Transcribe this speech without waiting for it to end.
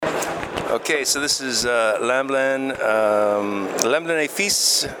Okay, so this is Lamblin et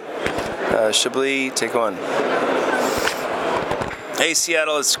Fils, Chablis, take one. Hey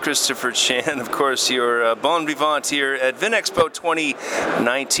Seattle, it's Christopher Chan, of course, your bon vivant here at VinExpo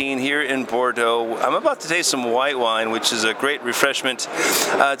 2019 here in Bordeaux. I'm about to taste some white wine, which is a great refreshment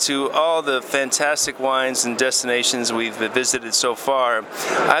to all the fantastic wines and destinations we've visited so far.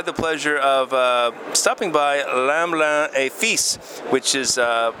 I had the pleasure of stopping by Lamblin et Fils, which is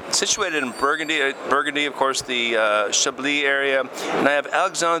situated in Burgundy, of course, the Chablis area. And I have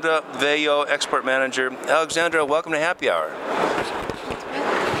Alexandra Veillot, export manager. Alexandra, welcome to Happy Hour.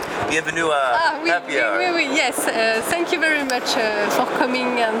 Bienvenue à Happy Hour. Yes, thank you very much for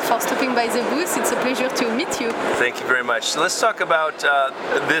coming and for stopping by the booth. It's a pleasure to meet you. Thank you very much. So let's talk about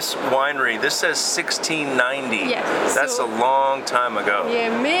this winery. This says 1690. Yeah. That's a long time ago. Yeah,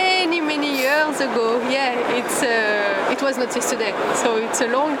 many years ago. Yeah, it was not yesterday. So it's a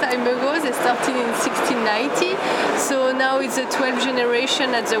long time ago. They started in 1690. So now it's the 12th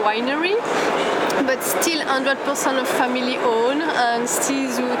generation at the winery. But still 100% of family owned and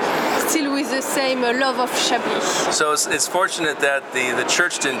still with the same love of Chablis. So it's fortunate that the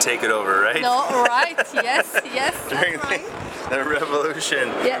church didn't take it over, right? No, right, yes. During the revolution.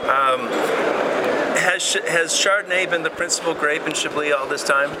 Yeah. Has Chardonnay been the principal grape in Chablis all this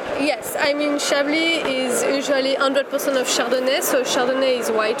time? Yes, I mean Chablis is usually 100% of Chardonnay, so Chardonnay is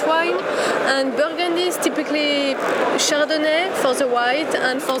white wine, and Burgundy is typically Chardonnay for the white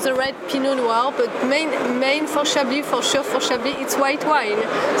and for the red Pinot Noir, but main for Chablis, for sure for Chablis, it's white wine,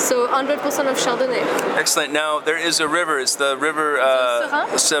 so 100% of Chardonnay. Excellent. Now there is a river. It's the river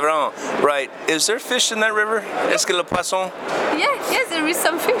Severn. Right. Is there fish in that river? Est-ce que le poisson? Yes, there is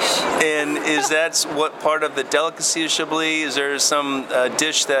some fish. And is that what part of the delicacy of Chablis? Is there some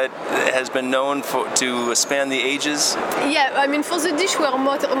dish that has been known to span the ages? Yeah, I mean for the dish we're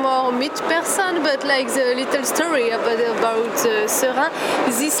more meat person, but like the little story about Serein,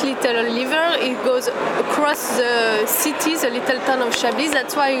 this little river, it goes across the city, the little town of Chablis.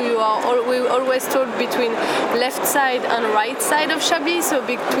 That's why we always told between left side and right side of Chablis, so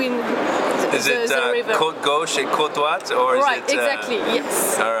between the river. Côte Gauche et Côte Droite, or is right, it? Exactly.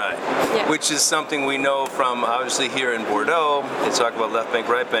 Yes. All right. Yeah. Which is something we know from obviously here in Bordeaux. They talk about left bank,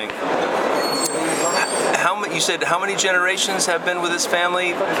 right bank. You said how many generations have been with this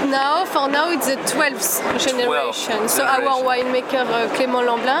family? For now it's the 12th generation. So our winemaker Clément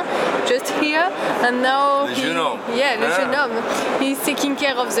Lamblin, just here, and now Le jeune homme. He's taking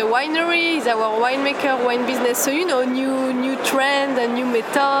care of the winery. He's our winemaker, wine business. So new trend and new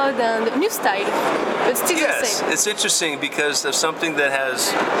method and new style, but still the same. It's interesting because of something that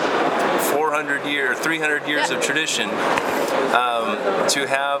has 400 years, 300 years of tradition. To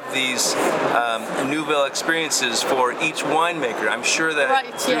have these nouvelle experiences for each winemaker. I'm sure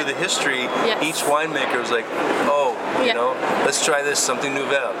that through the history, each winemaker was like, let's try this, something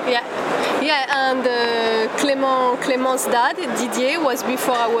nouvelle. And Clément's dad, Didier, was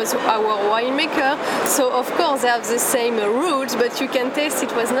before I was our winemaker, so of course they have the same rules, but you can taste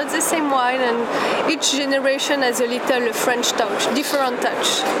it was not the same wine, and each generation has a little French touch, different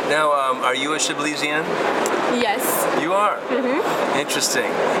touch. Now, are you a Chablisian? Yes. You are? Mm-hmm.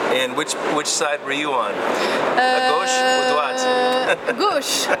 Interesting. And which side were you on? Gauche or droite?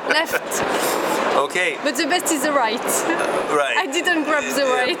 Gauche, left. Okay. But the best is the right. Right. I didn't grab the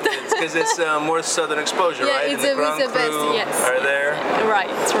right. Because it's more southern exposure, right? Yeah, it's the best, yes. Are there? Right.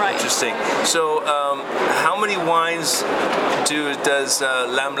 Interesting. So, how many wines does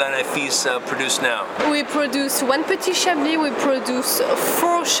Lamblin et Fils produce now? We produce 1 Petit Chablis, we produce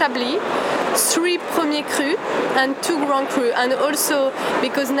 4 Chablis, 3 Premier Cru, and 2 Grand Cru. And also,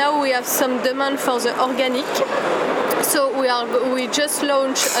 because now we have some demand for the organic, so we just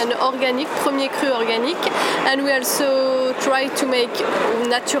launched an organic, Premier Cru organic, and we also try to make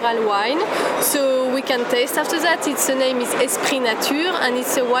natural wine, so we can taste after that. The name is Esprit Nature, and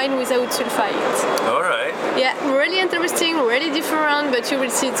it's a wine without sulfite. All right. Yeah, really interesting, really different, but you will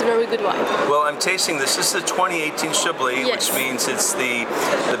see it's a very good wine. Well, I'm tasting this. This is the 2018 Chablis, which means it's the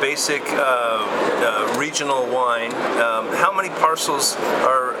basic regional wine. How many parcels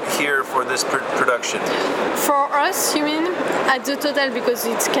are here for this production? For us, you mean at the total, because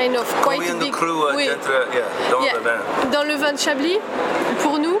it's kind of quite Combien big. De cru, dans le vin? Dans le vin de Chablis,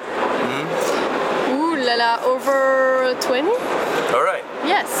 pour nous, over 20. All right.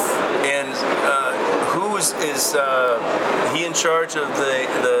 Yes. And who is he in charge of the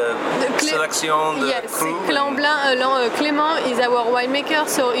selection, the yes, crew? Clément is our winemaker,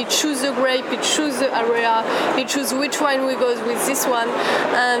 so he chooses the grape, he chooses the area, he chooses which wine we go with this one,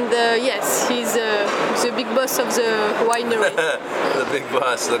 and yes, he's the big boss of the winery. The big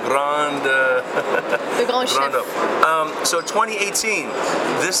boss, the grand, the grand chef. So 2018,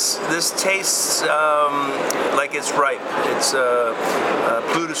 this tastes like it's ripe. It's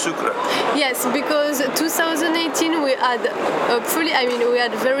plus de sucre. Yes, because 2018 we had we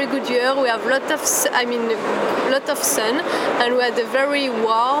had a very good year. We have lot of sun, and we had a very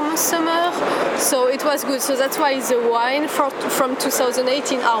warm summer, so it was good. So that's why the wine from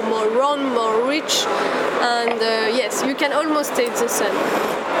 2018 are more round, more rich, and yes, you can almost taste the sun.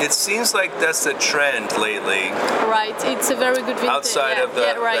 It seems like that's the trend lately. Right, it's a very good vintage. Outside of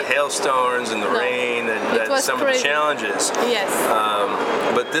the hailstones and the rain and some of the challenges. Yes.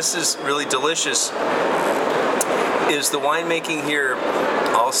 But this is really delicious. Is the winemaking here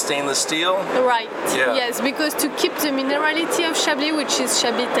all stainless steel? Right. Yeah. Yes, because to keep the minerality of Chablis, which is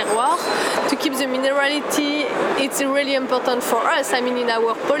Chablis terroir, to keep the minerality, it's really important for us. I mean, in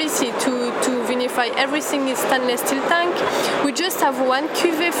our policy to vinify everything in stainless steel tank. We just have one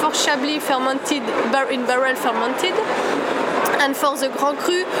cuvée for Chablis fermented in barrel fermented. And for the Grand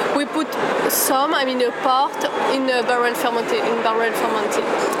Cru, we put a part in barrel fermented.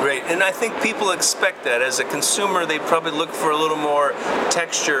 Great, and I think people expect that. As a consumer, they probably look for a little more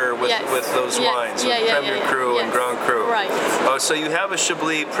texture with those wines, with Premier Cru and Grand Cru. Right. So you have a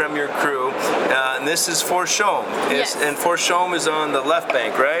Chablis Premier Cru, and this is Fourchaume. And Fourchaume is on the left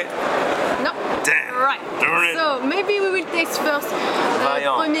bank, right? No. Damn. Right. Darn it. So maybe we will taste first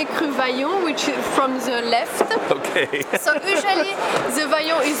Premier Cru Vaillon, which is from the left. Okay. So usually the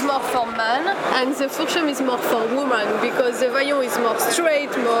Vaillon is more for man and the Fourchaume is more for woman, because the Vaillon is more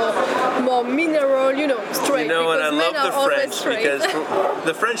straight, more mineral, straight. You know what? I love the French straight. because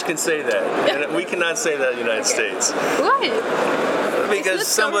the French can say that, and we cannot say that in the United States. Why? Because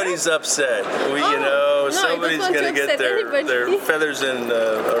somebody's upset. Somebody's going to get their feathers in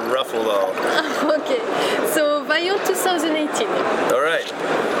ruffled all. Okay, so Vaillon 2018. All right.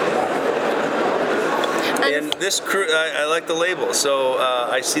 And this Cru, I like the label. So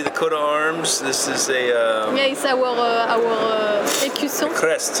I see the coat of arms. This is a it's our écusson.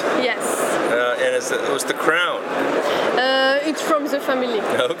 Crest. Yes. And it was the crown. It's from the family.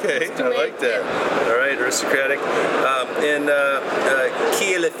 Okay, I like that. All right, aristocratic.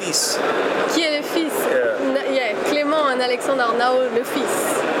 Qui est le fils? Qui est le fils? Yeah. Clément and Alexandre are now le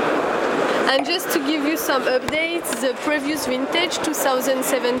fils. And just to give you some updates, the previous vintage,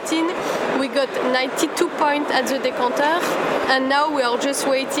 2017, we got 92 points at the decanter, and now we are just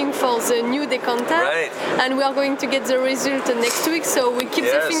waiting for the new decanter, right. And we are going to get the result next week, so we keep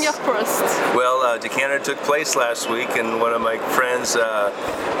the finger crossed. Well, decanter took place last week, and one of my friends,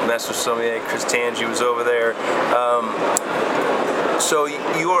 Master Sommelier Chris Tangi, was over there. So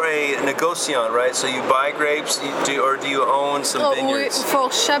you are a negociant, right? So you buy grapes, or do you own some vineyards?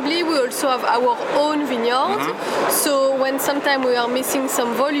 For Chablis, we also have our own vineyard. Mm-hmm. So when sometimes we are missing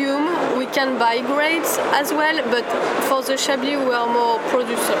some volume, we can buy grapes as well. But for the Chablis, we are more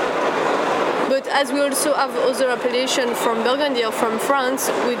producer. But as we also have other appellations from Burgundy or from France,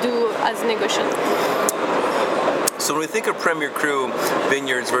 we do as negociant. So when we think of Premier Cru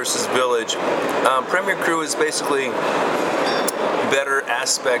vineyards versus village, Premier Cru is basically better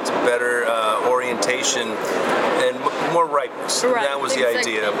aspect, better orientation, and more ripeness. Right, that was the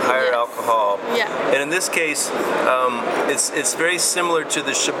idea, higher alcohol. Yeah. And in this case, it's very similar to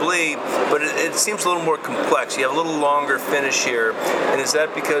the Chablis, but it seems a little more complex. You have a little longer finish here, and is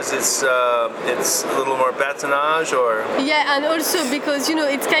that because it's a little more batonnage, or? Yeah, and also because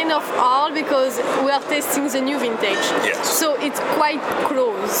it's kind of hard because we are tasting the new vintage. Yes. So it's quite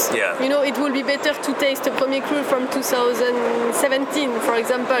close. Yeah. It will be better to taste a Premier Cru from 2017. For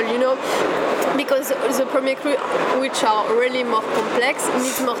example, because the Premier Cru, which are really more complex,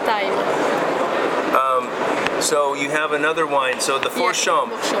 needs more time. So you have another wine, so the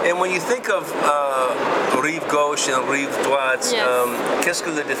Fourchaume. And when you think of Rive Gauche and Rive Droite, qu'est-ce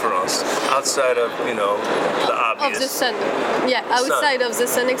que la différence outside of, the obvious? Of the sun. Yeah, outside of the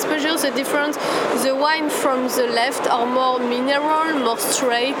sun exposure, the difference, the wine from the left are more mineral, more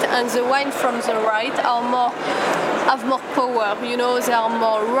straight, and the wine from the right have more power. They are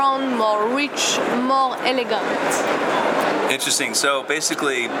more round, more rich, more elegant. Interesting. So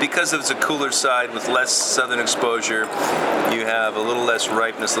basically, because it's a cooler side with less southern exposure, you have a little less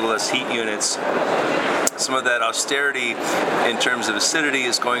ripeness, a little less heat units. Some of that austerity in terms of acidity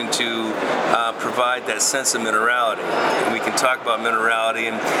is going to provide that sense of minerality. And we can talk about minerality,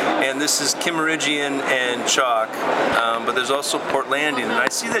 and this is Kimmeridgian and Chalk, but there's also Portlandian. And I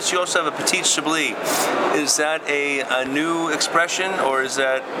see that you also have a Petit Chablis. Is that a new expression, or is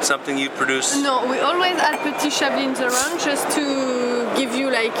that something you produce? No, we always add Petit Chablis in the range just to give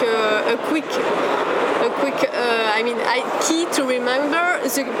you like a quick key to remember.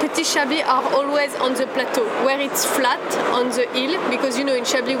 The Petit Chablis are always on the plateau where it's flat on the hill, because you know in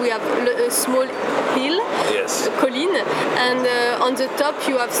Chablis we have a small hill, yes, colline, and on the top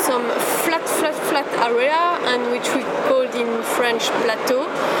you have some flat area, and which we call in French plateau.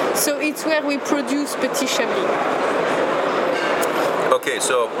 So it's where we produce Petit Chablis. Okay,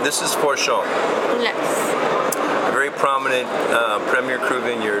 so this is Forchon. Yes. A very prominent Premier Cru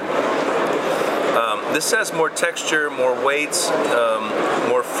vineyard. This has more texture, more weight,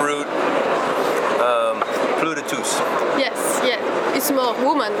 more fruit. Plus de tous. Yes, yeah. It's more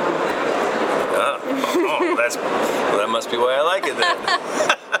woman. That must be why I like it then.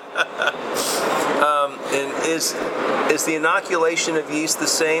 And is the inoculation of yeast the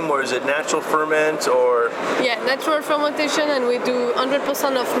same, or is it natural ferment, or? Yeah, natural fermentation, and we do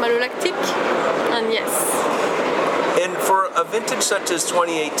 100% of malolactic, and yes. And for a vintage such as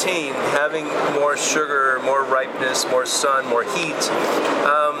 2018, having more sugar, more ripeness, more sun, more heat,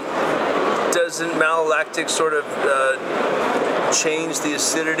 doesn't malolactic sort of change the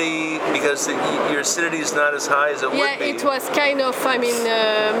acidity, because your acidity is not as high as it would be? Yeah, it was kind of,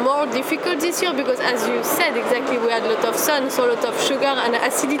 more difficult this year, because as you said exactly, we had a lot of sun, so a lot of sugar and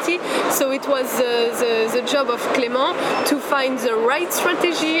acidity. So it was the job of Clément to find the right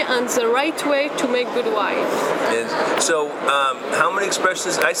strategy and the right way to make good wine. And so how many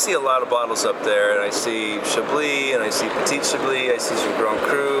expressions? I see a lot of bottles up there, and I see Chablis, and I see Petit Chablis, I see some Grand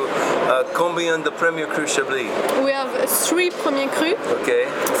Cru. Combien de Premier Cru Chablis? We have 3 Premier Cru. Okay.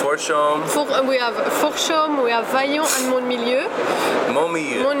 Forchaume. We have Forchaume, we have Vaillant and Montmilieu.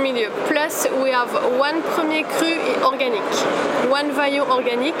 Montmilieu. Plus we have 1 Premier Cru organique, 1 Vaillant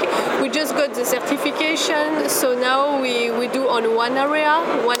organique. We just got the certification, so now we do on 1 area,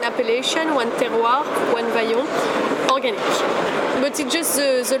 1 appellation, 1 terroir, 1 Vaillant organique. But it's just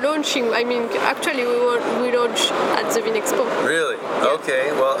the launching. Actually we launch at the Vinexpo. Really? Yeah.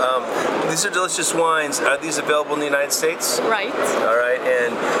 Okay. Well, these are delicious wines. Are these available in the United States? Right. All right.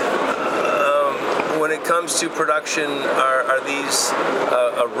 And when it comes to production, are these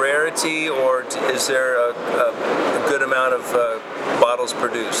a rarity, or is there a good amount of bottles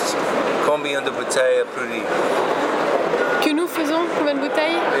produced? Combien de bouteilles produites? Que nous faisons combien de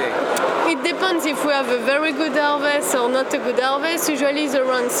bouteilles? Oui. It depends if we have a very good harvest or not a good harvest. Usually it's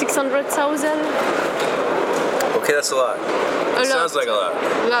around 600,000. Okay, that's a lot. Sounds like a lot.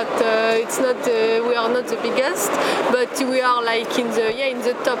 It's not. We are not the biggest, but we are like in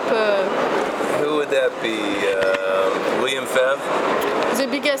the top. Who would that be? William Febvre? The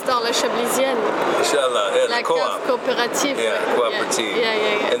biggest are La Chablisienne. Inshallah, yeah, like the co-op. Cooperative. Yeah, cooperative.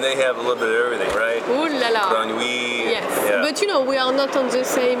 Yeah. And they have a little bit of everything, right? Ooh la la. Granouille. Yes. Yeah. But we are not on the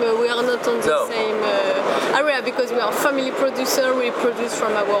same. Same area, because we are family producer. We produce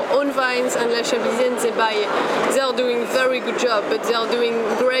from our own vines, and La Chablisienne they are doing very good job, but they are doing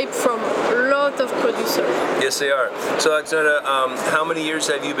grape from a lot of producers. Yes, they are. So, Alexandra, how many years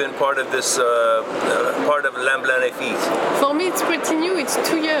have you been part of this, part of Lamblin et Fils? For me, it's pretty new. It's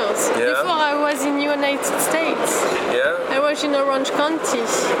 2 years. Yeah. Before I was in United States. Yeah? I was in Orange County.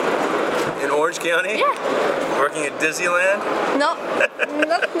 In Orange County? Yeah. Working at Disneyland? No,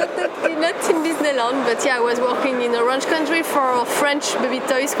 not in Disneyland, but yeah, I was working in Orange Country for a French baby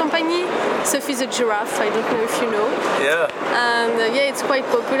toys company, Sophie the Giraffe. I don't know if you know. Yeah. And it's quite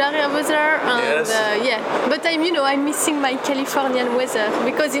popular over there. And Yes. but I'm missing my Californian weather,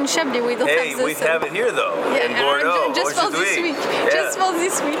 because in Chablis we don't have the we sun. have it here though, in Yeah, Bordeaux. just for this week. Just for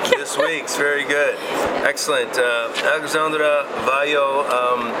this week. This week's very good. Excellent. Alexandra Vaillant,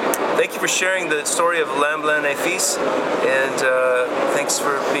 thank you for sharing the story of Lamblin et Fils, and thanks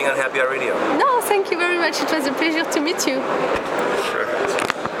for being on Happy Hour Radio. No, thank you very much. It was a pleasure to meet you. Sure.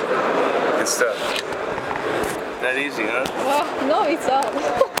 Good stuff. Not easy, huh? Oh, no, it's hard.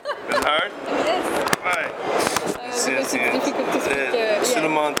 It's hard? Yes. Why? Because it's difficult to speak. Tout le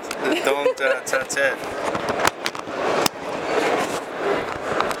monde don't t'attend.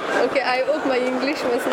 Okay, I hope my English was